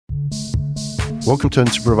Welcome to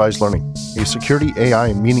Unsupervised Learning, a security, AI,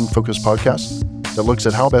 and meaning-focused podcast that looks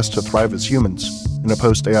at how best to thrive as humans in a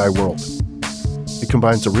post-AI world. It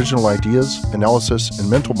combines original ideas, analysis, and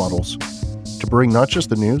mental models to bring not just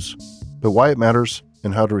the news, but why it matters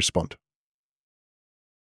and how to respond.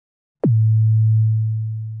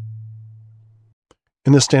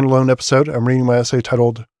 In this standalone episode, I'm reading my essay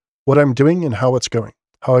titled, What I'm Doing and How It's Going,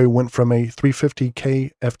 how I went from a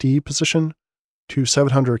 $350K FTE position to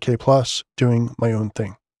 $700K plus doing my own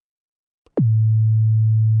thing.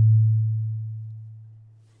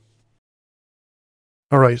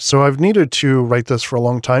 All right, so I've needed to write this for a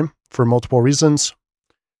long time for multiple reasons.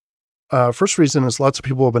 First reason is lots of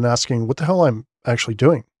people have been asking what the hell I'm actually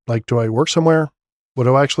doing. Like, do I work somewhere? What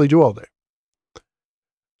do I actually do all day?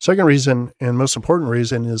 Second reason, and most important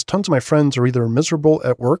reason, is tons of my friends are either miserable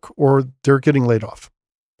at work or they're getting laid off.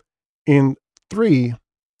 And three,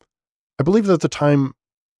 I believe that the time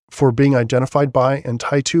for being identified by and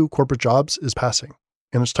tied to corporate jobs is passing,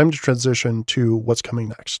 and it's time to transition to what's coming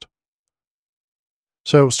next.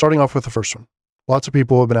 So starting off with the first one, lots of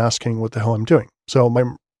people have been asking what the hell I'm doing. So my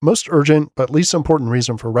most urgent but least important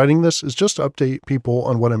reason for writing this is just to update people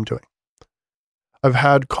on what I'm doing. I've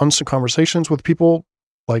had constant conversations with people,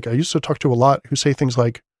 like I used to talk to a lot, who say things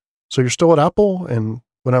like, so you're still at Apple? And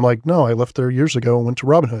when I'm like, no, I left there years ago and went to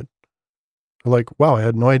Robinhood. They're like, wow, I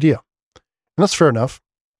had no idea. And that's fair enough.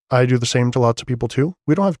 I do the same to lots of people too.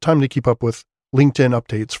 We don't have time to keep up with LinkedIn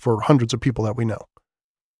updates for hundreds of people that we know.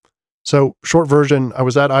 So short version, I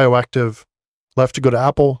was at IOActive, left to go to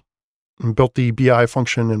Apple, and built the BI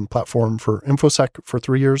function and platform for InfoSec for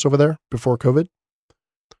 3 years over there before COVID.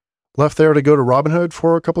 Left there to go to Robinhood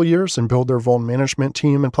for a couple of years and build their vuln management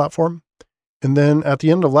team and platform. And then at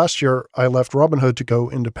the end of last year, I left Robinhood to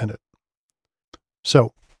go independent.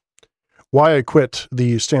 So why I quit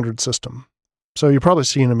the standard system. So you're probably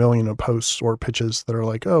seeing a million of posts or pitches that are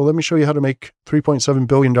like, oh, let me show you how to make $3.7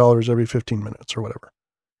 billion every 15 minutes or whatever.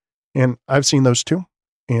 And I've seen those too,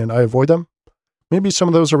 and I avoid them. Maybe some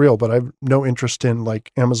of those are real, but I have no interest in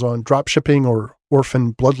like Amazon drop shipping or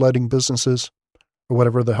orphan bloodletting businesses or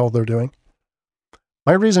whatever the hell they're doing.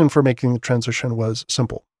 My reason for making the transition was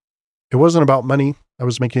simple. It wasn't about money. I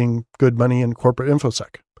was making good money in corporate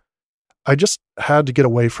InfoSec. I just had to get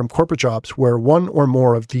away from corporate jobs where one or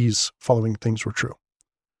more of these following things were true.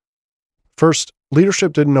 First,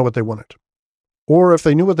 leadership didn't know what they wanted. Or if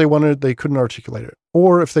they knew what they wanted, they couldn't articulate it.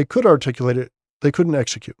 Or if they could articulate it, they couldn't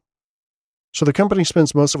execute. So the company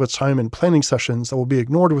spends most of its time in planning sessions that will be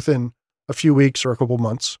ignored within a few weeks or a couple of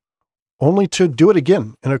months, only to do it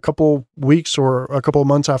again in a couple weeks or a couple of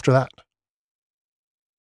months after that.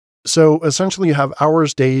 So essentially you have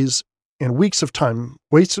hours, days, and weeks of time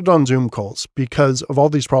wasted on Zoom calls because of all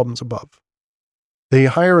these problems above. They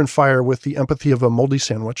hire and fire with the empathy of a moldy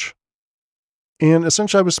sandwich. And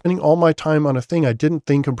essentially I was spending all my time on a thing I didn't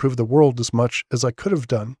think improved the world as much as I could have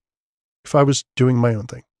done if I was doing my own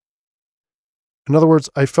thing. In other words,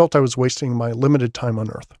 I felt I was wasting my limited time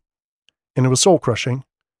on Earth. And it was soul crushing.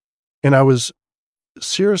 And I was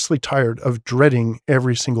seriously tired of dreading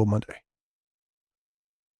every single Monday.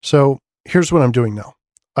 So here's what I'm doing now.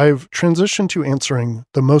 I've transitioned to answering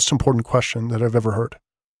the most important question that I've ever heard.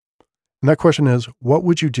 And that question is, what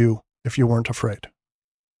would you do if you weren't afraid?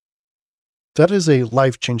 That is a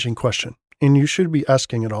life-changing question, and you should be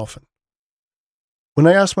asking it often. When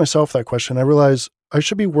I ask myself that question, I realize I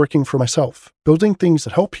should be working for myself, building things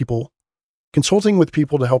that help people, consulting with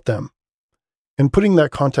people to help them, and putting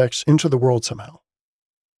that context into the world somehow.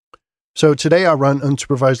 So today I run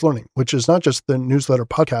Unsupervised Learning, which is not just the newsletter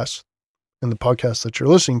podcast and the podcast that you're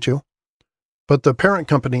listening to, but the parent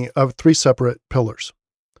company of 3 separate pillars.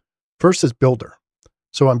 First is Builder.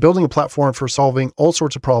 So I'm building a platform for solving all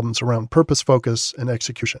sorts of problems around purpose, focus, and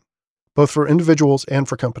execution, both for individuals and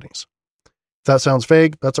for companies. If that sounds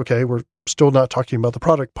vague, that's okay. We're still not talking about the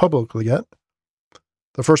product publicly yet.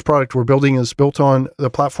 The first product we're building is built on the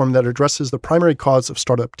platform that addresses the primary cause of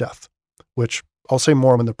startup death, which I'll say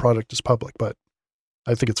more when the product is public, but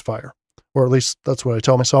I think it's fire. Or at least that's what I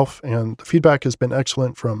tell myself, and the feedback has been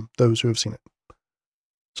excellent from those who have seen it.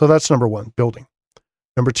 So that's number 1, building.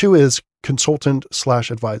 Number 2 is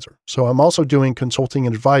consultant/advisor. So I'm also doing consulting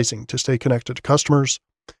and advising to stay connected to customers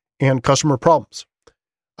and customer problems.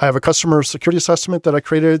 I have a customer security assessment that I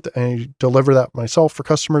created, and I deliver that myself for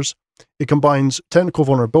customers. It combines technical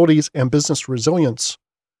vulnerabilities and business resilience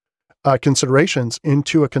considerations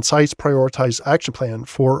into a concise, prioritized action plan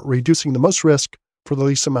for reducing the most risk for the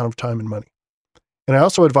least amount of time and money. And I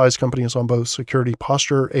also advise companies on both security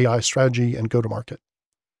posture, AI strategy, and go-to-market.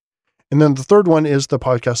 And then the third one is the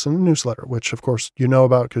podcast and the newsletter, which of course you know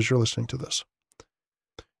about because you're listening to this.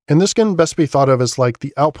 And this can best be thought of as like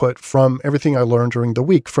the output from everything I learned during the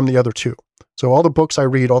week from the other two. So all the books I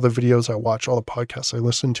read, all the videos I watch, all the podcasts I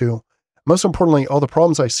listen to, most importantly, all the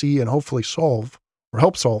problems I see and hopefully solve or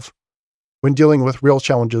help solve when dealing with real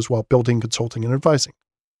challenges while building, consulting, and advising.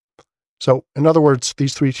 So in other words,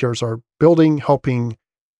 these three tiers are building, helping,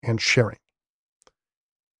 and sharing.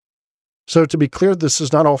 So to be clear, this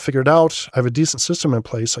is not all figured out. I have a decent system in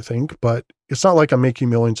place, I think, but it's not like I'm making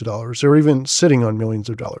millions of dollars or even sitting on millions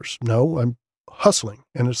of dollars. No, I'm hustling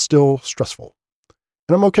and it's still stressful.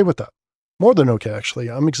 And I'm okay with that. More than okay, actually.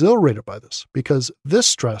 I'm exhilarated by this because this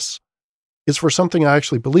stress is for something I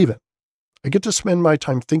actually believe in. I get to spend my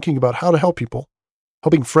time thinking about how to help people,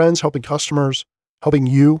 helping friends, helping customers, helping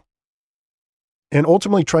you, and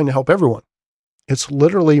ultimately trying to help everyone. It's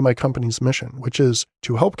literally my company's mission, which is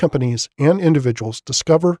to help companies and individuals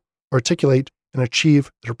discover, articulate, and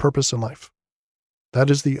achieve their purpose in life. That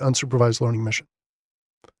is the unsupervised learning mission.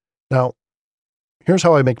 Now, here's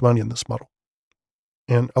how I make money in this model.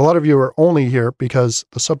 And a lot of you are only here because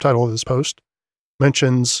the subtitle of this post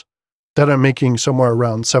mentions that I'm making somewhere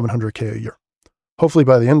around $700K a year. Hopefully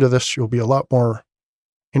by the end of this, you'll be a lot more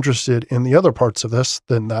interested in the other parts of this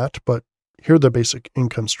than that, but here are the basic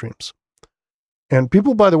income streams. And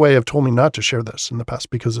people, by the way, have told me not to share this in the past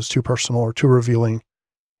because it's too personal or too revealing,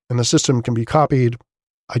 and the system can be copied.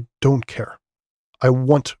 I don't care. I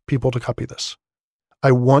want people to copy this.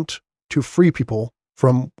 I want to free people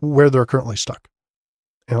from where they're currently stuck.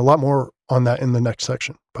 And a lot more on that in the next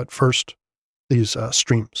section. But first, these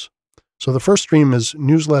streams. So the first stream is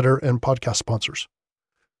newsletter and podcast sponsors.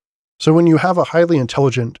 So when you have a highly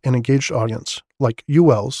intelligent and engaged audience like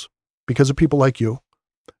ULs, because of people like you,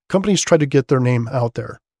 companies try to get their name out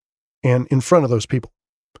there and in front of those people.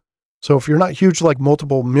 So if you're not huge, like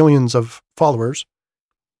multiple millions of followers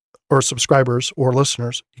or subscribers or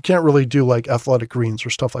listeners, you can't really do like Athletic Greens or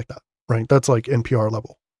stuff like that, right? That's like NPR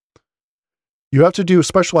level. You have to do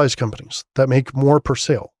specialized companies that make more per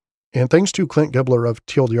sale. And thanks to Clint Gebler of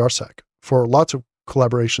TLDRSec for lots of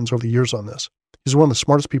collaborations over the years on this. He's one of the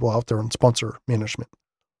smartest people out there in sponsor management.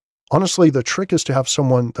 Honestly, the trick is to have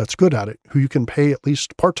someone that's good at it, who you can pay at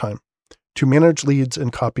least part-time to manage leads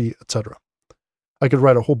and copy, etc. I could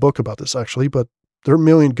write a whole book about this actually, but there are a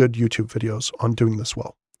million good YouTube videos on doing this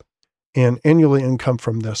well. And annual income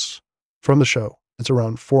from this, from the show, it's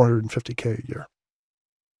around $450K a year.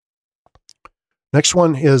 Next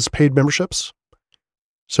one is paid memberships.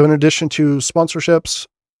 So in addition to sponsorships,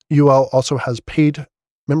 UL also has paid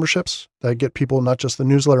memberships that get people not just the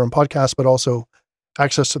newsletter and podcast, but also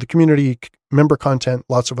access to the community, member content,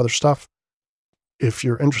 lots of other stuff. If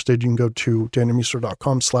you're interested, you can go to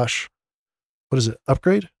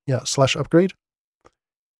danielmuessler.com/upgrade? Yeah, /upgrade.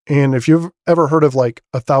 And if you've ever heard of like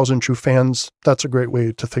 1,000 True Fans, that's a great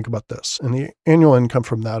way to think about this. And the annual income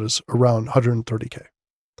from that is around $130K.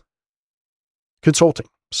 Consulting.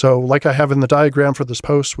 So like I have in the diagram for this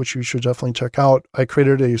post, which you should definitely check out, I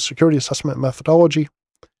created a security assessment methodology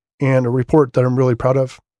and a report that I'm really proud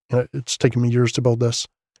of. And it's taken me years to build this.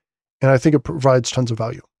 And I think it provides tons of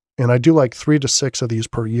value. And I do like 3 to 6 of these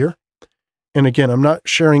per year. And again, I'm not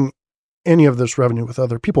sharing any of this revenue with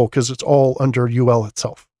other people because it's all under UL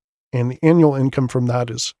itself. And the annual income from that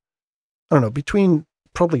is, I don't know, between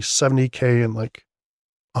probably 70K and like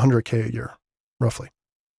 100K a year, roughly.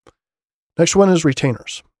 Next one is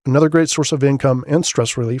retainers. Another great source of income and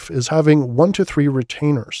stress relief is having 1 to 3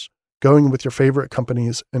 retainers going with your favorite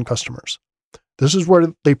companies and customers. This is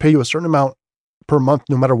where they pay you a certain amount per month,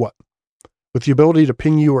 no matter what, with the ability to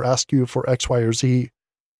ping you or ask you for X, Y, or Z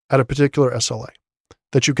at a particular SLA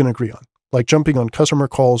that you can agree on, like jumping on customer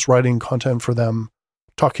calls, writing content for them,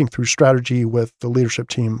 talking through strategy with the leadership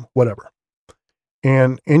team, whatever.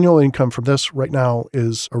 And annual income from this right now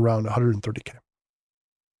is around 130K.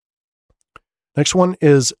 Next one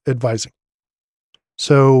is advising.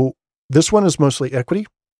 So this one is mostly equity.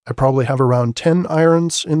 I probably have around 10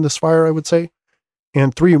 irons in this fire, I would say,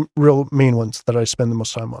 and 3 real main ones that I spend the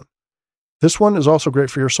most time on. This one is also great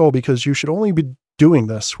for your soul because you should only be doing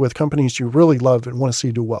this with companies you really love and want to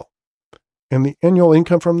see do well. And the annual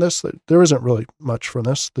income from this, there isn't really much from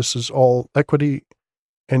this. This is all equity,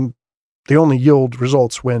 and they only yield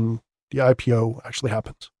results when the IPO actually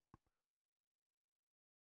happens.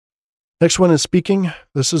 Next one is speaking.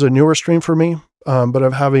 This is a newer stream for me, but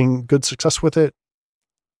I'm having good success with it.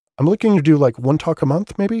 I'm looking to do like 1 talk a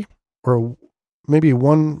month, maybe, or maybe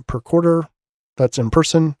 1 per quarter that's in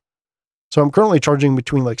person. So I'm currently charging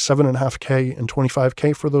between like $7.5K and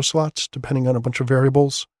 $25K for those slots, depending on a bunch of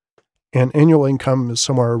variables. And annual income is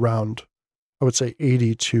somewhere around, I would say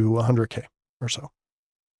 80 to 100K or so.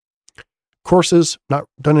 Courses, not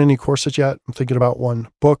done any courses yet. I'm thinking about one.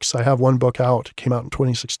 Books, I have one book out. It came out in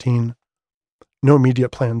 2016. No immediate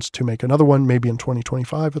plans to make another one, maybe in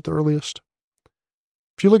 2025 at the earliest.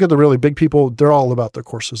 If you look at the really big people, they're all about their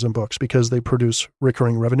courses and books because they produce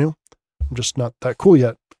recurring revenue. I'm just not that cool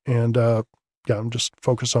yet. And I'm just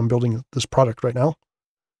focused on building this product right now.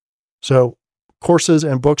 So courses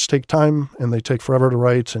and books take time and they take forever to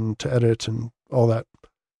write and to edit and all that.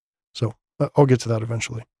 So I'll get to that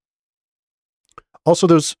eventually. Also,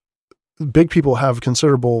 those big people have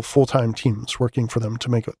considerable full-time teams working for them to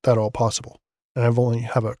make that all possible. And I've only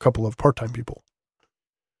have a couple of part-time people.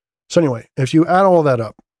 So anyway, if you add all that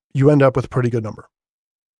up, you end up with a pretty good number,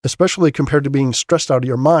 especially compared to being stressed out of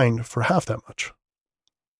your mind for half that much.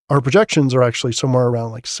 Our projections are actually somewhere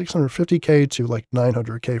around like $650K to like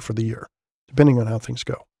 $900K for the year, depending on how things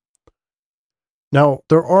go. Now,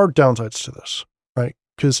 there are downsides to this, right?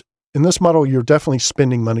 Because in this model, you're definitely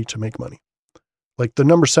spending money to make money. Like the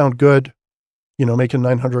numbers sound good, making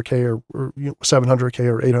 $900K or $700K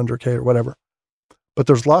or $800K or whatever. But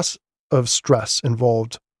there's lots of stress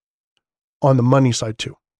involved on the money side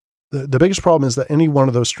too. The biggest problem is that any one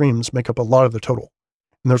of those streams make up a lot of the total.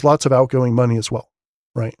 And there's lots of outgoing money as well,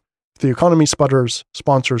 right? If the economy sputters,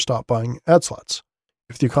 sponsors stop buying ad slots.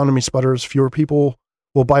 If the economy sputters, fewer people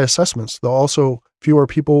will buy assessments. Fewer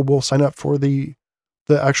people will sign up for the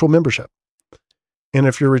actual membership. And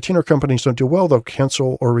if your retainer companies don't do well, they'll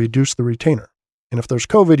cancel or reduce the retainer. And if there's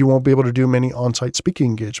COVID, you won't be able to do many on-site speaking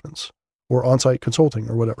engagements or on-site consulting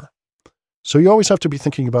or whatever. So you always have to be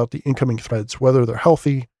thinking about the incoming threads, whether they're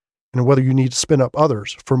healthy and whether you need to spin up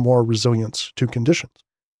others for more resilience to conditions.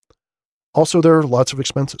 Also, there are lots of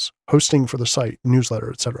expenses: hosting for the site, newsletter,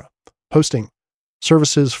 etc. Hosting,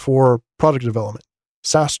 services for product development,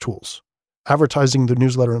 SaaS tools, advertising the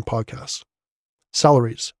newsletter and podcast,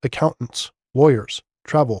 salaries, accountants, lawyers,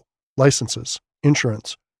 travel, licenses,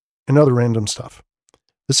 insurance, and other random stuff.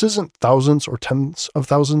 This isn't thousands or tens of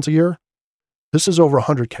thousands a year. This is over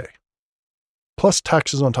 100K, plus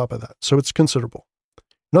taxes on top of that, so it's considerable.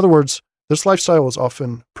 In other words, this lifestyle is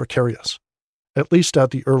often precarious, at least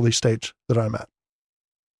at the early stage that I'm at.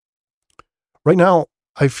 Right now,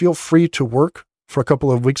 I feel free to work for a couple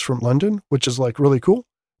of weeks from London, which is like really cool.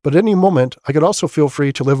 But at any moment, I could also feel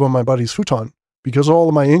free to live on my buddy's futon because all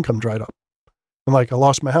of my income dried up and like I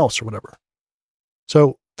lost my house or whatever.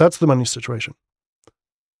 So that's the money situation.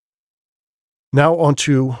 Now on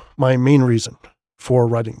to my main reason for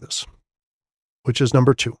writing this, which is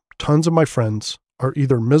number 2. Tons of my friends are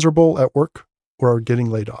either miserable at work or are getting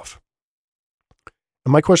laid off.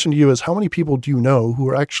 And my question to you is, how many people do you know who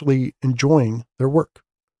are actually enjoying their work?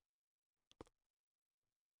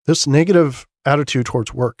 This negative attitude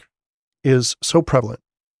towards work is so prevalent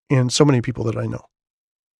in so many people that I know.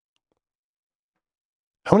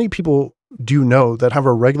 How many people do you know that have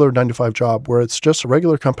a regular 9-to-5 job where it's just a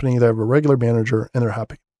regular company, they have a regular manager, and they're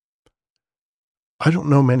happy? I don't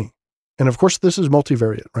know many. And of course, this is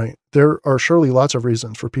multivariate, right? There are surely lots of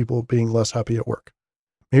reasons for people being less happy at work.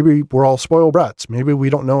 Maybe we're all spoiled brats. Maybe we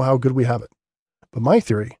don't know how good we have it. But my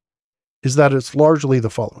theory is that it's largely the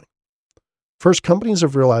following. First, companies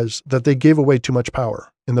have realized that they gave away too much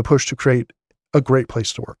power in the push to create a great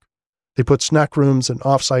place to work. They put snack rooms and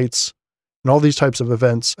offsites and all these types of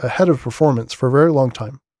events ahead of performance for a very long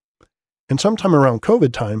time. And sometime around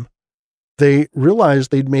COVID time, they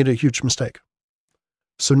realized they'd made a huge mistake.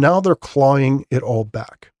 So now they're clawing it all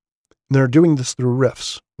back. And they're doing this through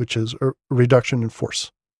RIFs, which is a reduction in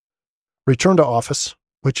force. Return to office,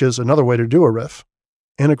 which is another way to do a RIF,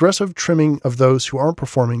 and aggressive trimming of those who aren't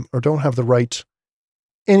performing or don't have the right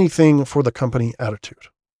anything for the company attitude.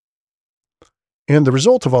 And the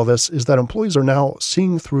result of all this is that employees are now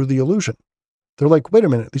seeing through the illusion. They're like, wait a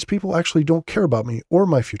minute, these people actually don't care about me or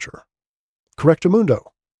my future. Correctamundo.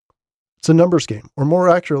 It's a numbers game, or more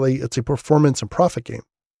accurately, it's a performance and profit game.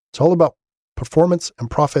 It's all about performance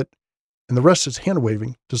and profit, and the rest is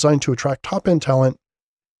hand-waving, designed to attract top-end talent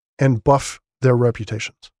and buff their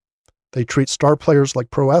reputations. They treat star players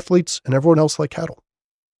like pro athletes and everyone else like cattle.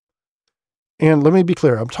 And let me be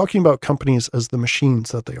clear, I'm talking about companies as the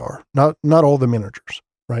machines that they are, not all the managers,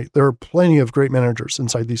 right? There are plenty of great managers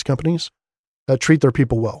inside these companies that treat their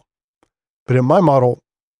people well. But in my model,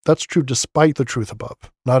 that's true despite the truth above,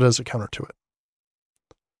 not as a counter to it.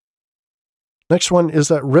 Next one is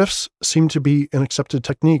that RIFs seem to be an accepted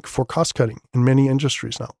technique for cost cutting in many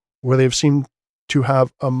industries now, where they've seemed to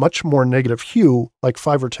have a much more negative hue like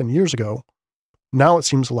 5 or 10 years ago. Now it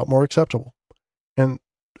seems a lot more acceptable. And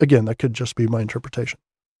again, that could just be my interpretation.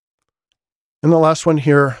 And the last one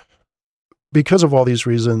here, because of all these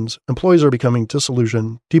reasons, employees are becoming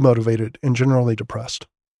disillusioned, demotivated, and generally depressed.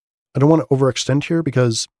 I don't want to overextend here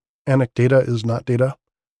because anecdata is not data.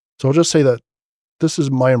 So I'll just say that this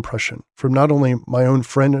is my impression from not only my own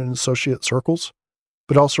friend and associate circles,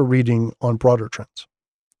 but also reading on broader trends.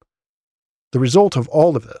 The result of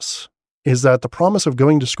all of this is that the promise of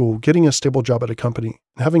going to school, getting a stable job at a company,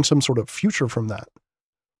 and having some sort of future from that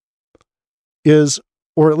is,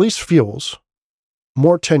 or at least feels,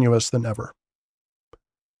 more tenuous than ever.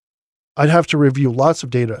 I'd have to review lots of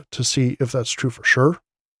data to see if that's true for sure,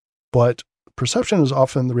 but perception is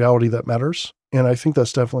often the reality that matters, and I think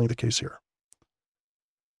that's definitely the case here.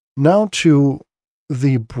 Now to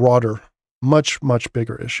the broader, much, much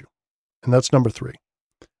bigger issue, and that's number 3.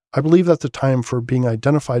 I believe that the time for being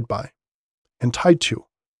identified by and tied to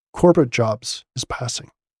corporate jobs is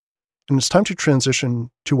passing, and it's time to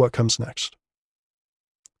transition to what comes next.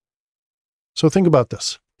 So think about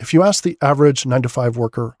this. If you ask the average 9-to-5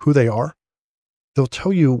 worker who they are, they'll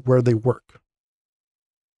tell you where they work.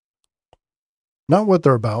 Not what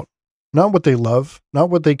they're about, not what they love, not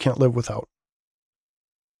what they can't live without.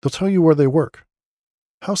 They'll tell you where they work.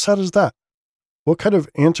 How sad is that? What kind of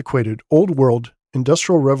antiquated, old world,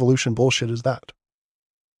 industrial revolution bullshit is that?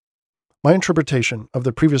 My interpretation of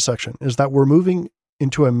the previous section is that we're moving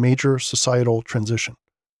into a major societal transition,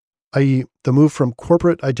 i.e., the move from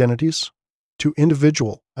corporate identities to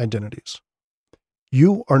individual identities.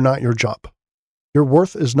 You are not your job. Your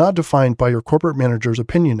worth is not defined by your corporate manager's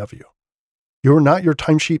opinion of you. You are not your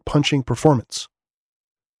timesheet punching performance.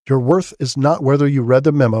 Your worth is not whether you read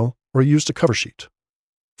the memo or used a cover sheet.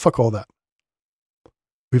 Fuck all that.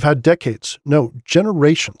 We've had decades, no,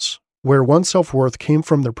 generations, where one's self-worth came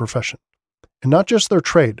from their profession, and not just their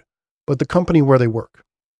trade, but the company where they work.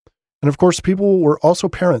 And of course, people were also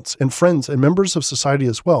parents and friends and members of society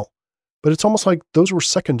as well, but it's almost like those were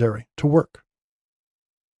secondary to work.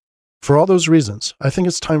 For all those reasons, I think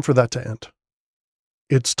it's time for that to end.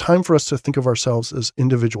 It's time for us to think of ourselves as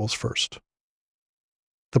individuals first.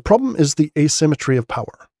 The problem is the asymmetry of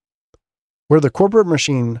power, where the corporate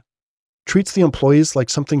machine treats the employees like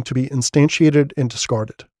something to be instantiated and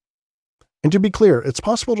discarded. And to be clear, it's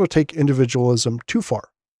possible to take individualism too far.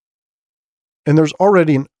 And there's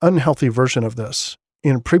already an unhealthy version of this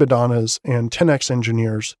in prima donnas and 10x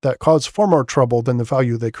engineers that cause far more trouble than the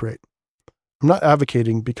value they create. I'm not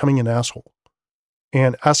advocating becoming an asshole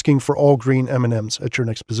and asking for all green M&Ms at your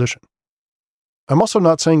next position. I'm also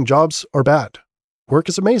not saying jobs are bad. Work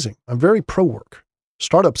is amazing. I'm very pro-work.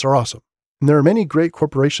 Startups are awesome. And there are many great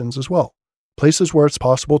corporations as well, places where it's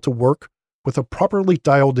possible to work with a properly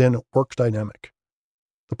dialed in work dynamic.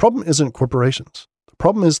 The problem isn't corporations. The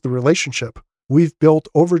problem is the relationship we've built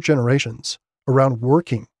over generations around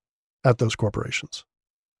working at those corporations.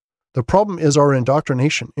 The problem is our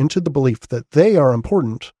indoctrination into the belief that they are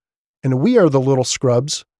important and we are the little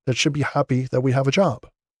scrubs that should be happy that we have a job.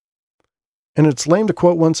 And it's lame to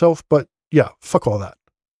quote oneself, but yeah, fuck all that.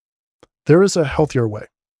 There is a healthier way.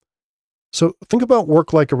 So think about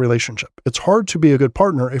work like a relationship. It's hard to be a good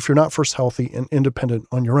partner if you're not first healthy and independent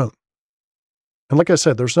on your own. And like I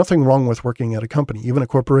said, there's nothing wrong with working at a company, even a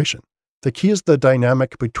corporation. The key is the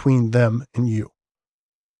dynamic between them and you.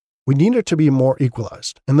 We need it to be more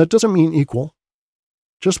equalized. And that doesn't mean equal,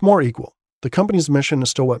 just more equal. The company's mission is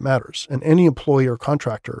still what matters, and any employee or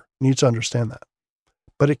contractor needs to understand that.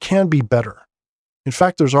 But it can be better. In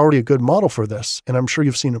fact, there's already a good model for this, and I'm sure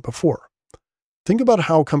you've seen it before. Think about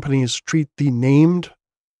how companies treat the named,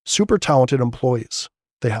 super talented employees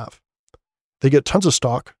they have. They get tons of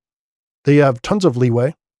stock. They have tons of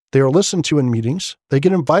leeway. They are listened to in meetings. They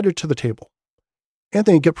get invited to the table. And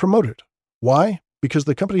they get promoted. Why? Because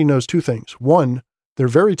the company knows two things. One, they're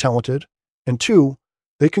very talented. And two,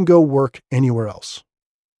 they can go work anywhere else.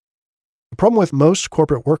 The problem with most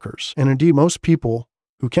corporate workers, and indeed most people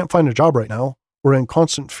who can't find a job right now or in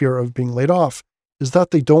constant fear of being laid off, is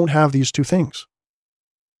that they don't have these two things.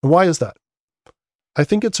 And why is that? I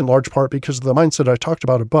think it's in large part because of the mindset I talked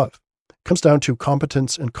about above. It comes down to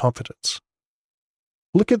competence and confidence.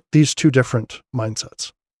 Look at these two different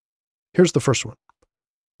mindsets. Here's the first one.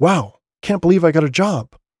 Wow, can't believe I got a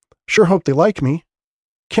job. Sure hope they like me.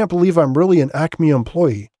 Can't believe I'm really an Acme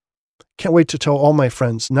employee. Can't wait to tell all my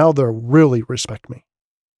friends now they'll really respect me.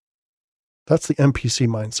 That's the NPC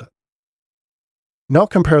mindset. Now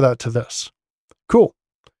compare that to this. Cool.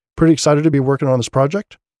 Pretty excited to be working on this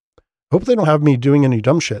project. Hope they don't have me doing any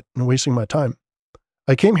dumb shit and wasting my time.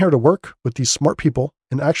 I came here to work with these smart people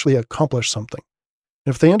and actually accomplish something.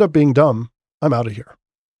 And if they end up being dumb, I'm out of here.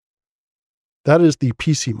 That is the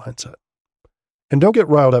PC mindset. And don't get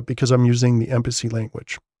riled up because I'm using the empathy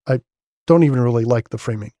language. I don't even really like the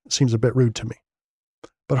framing. It seems a bit rude to me.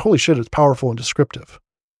 But holy shit, it's powerful and descriptive.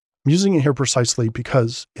 I'm using it here precisely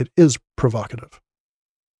because it is provocative.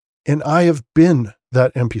 And I have been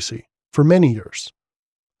that NPC for many years.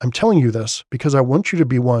 I'm telling you this because I want you to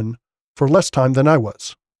be one for less time than I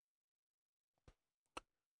was.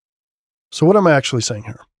 So what am I actually saying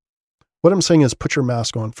here? What I'm saying is put your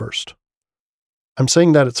mask on first. I'm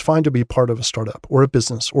saying that it's fine to be part of a startup or a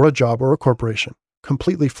business or a job or a corporation.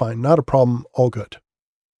 Completely fine, not a problem, all good.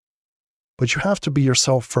 But you have to be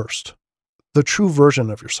yourself first, the true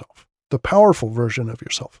version of yourself, the powerful version of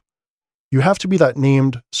yourself. You have to be that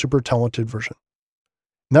named, super talented version.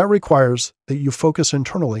 And that requires that you focus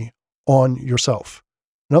internally on yourself.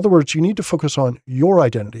 In other words, you need to focus on your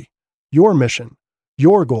identity, your mission,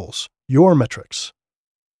 your goals, your metrics.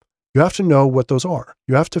 You have to know what those are.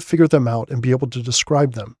 You have to figure them out and be able to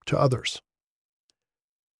describe them to others.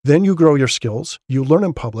 Then you grow your skills, you learn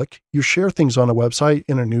in public, you share things on a website,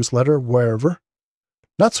 in a newsletter, wherever.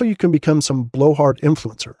 Not so you can become some blowhard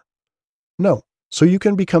influencer. No, so you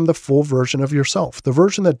can become the full version of yourself, the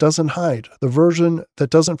version that doesn't hide, the version that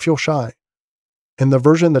doesn't feel shy, and the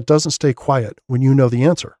version that doesn't stay quiet when you know the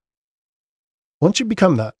answer. Once you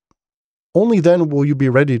become that, only then will you be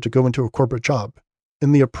ready to go into a corporate job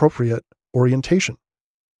in the appropriate orientation.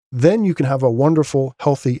 Then you can have a wonderful,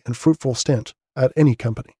 healthy, and fruitful stint at any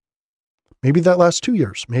company. Maybe that lasts 2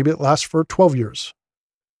 years. Maybe it lasts for 12 years.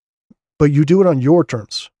 But you do it on your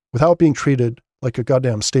terms without being treated like a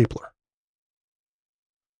goddamn stapler.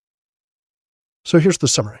 So here's the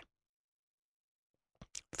summary.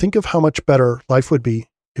 Think of how much better life would be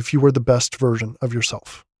if you were the best version of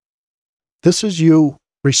yourself. This is you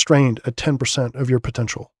restrained at 10% of your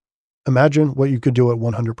potential. Imagine what you could do at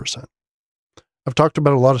 100%. I've talked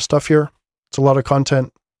about a lot of stuff here. It's a lot of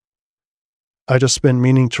content. I just been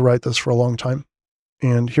meaning to write this for a long time.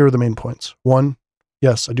 And here are the main points. 1,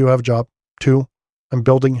 yes, I do have a job. 2, I'm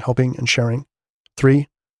building, helping, and sharing. 3,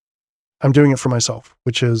 I'm doing it for myself,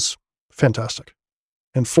 which is fantastic.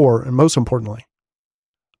 And 4, and most importantly,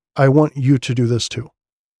 I want you to do this too,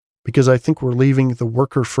 because I think we're leaving the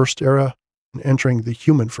worker first era and entering the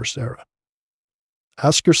human first era.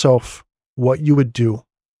 Ask yourself what you would do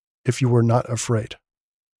if you were not afraid,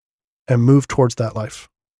 and move towards that life.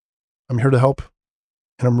 I'm here to help,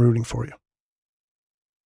 and I'm rooting for you.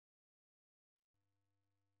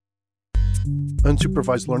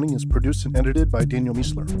 Unsupervised Learning is produced and edited by Daniel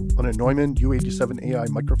Miessler on a Neumann U87 AI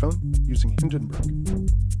microphone using Hindenburg.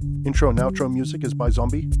 Intro and outro music is by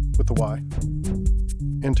Zombie with a Y.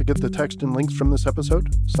 And to get the text and links from this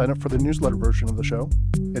episode, sign up for the newsletter version of the show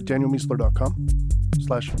at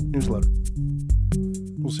danielmiessler.com/newsletter.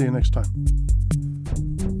 We'll see you next time.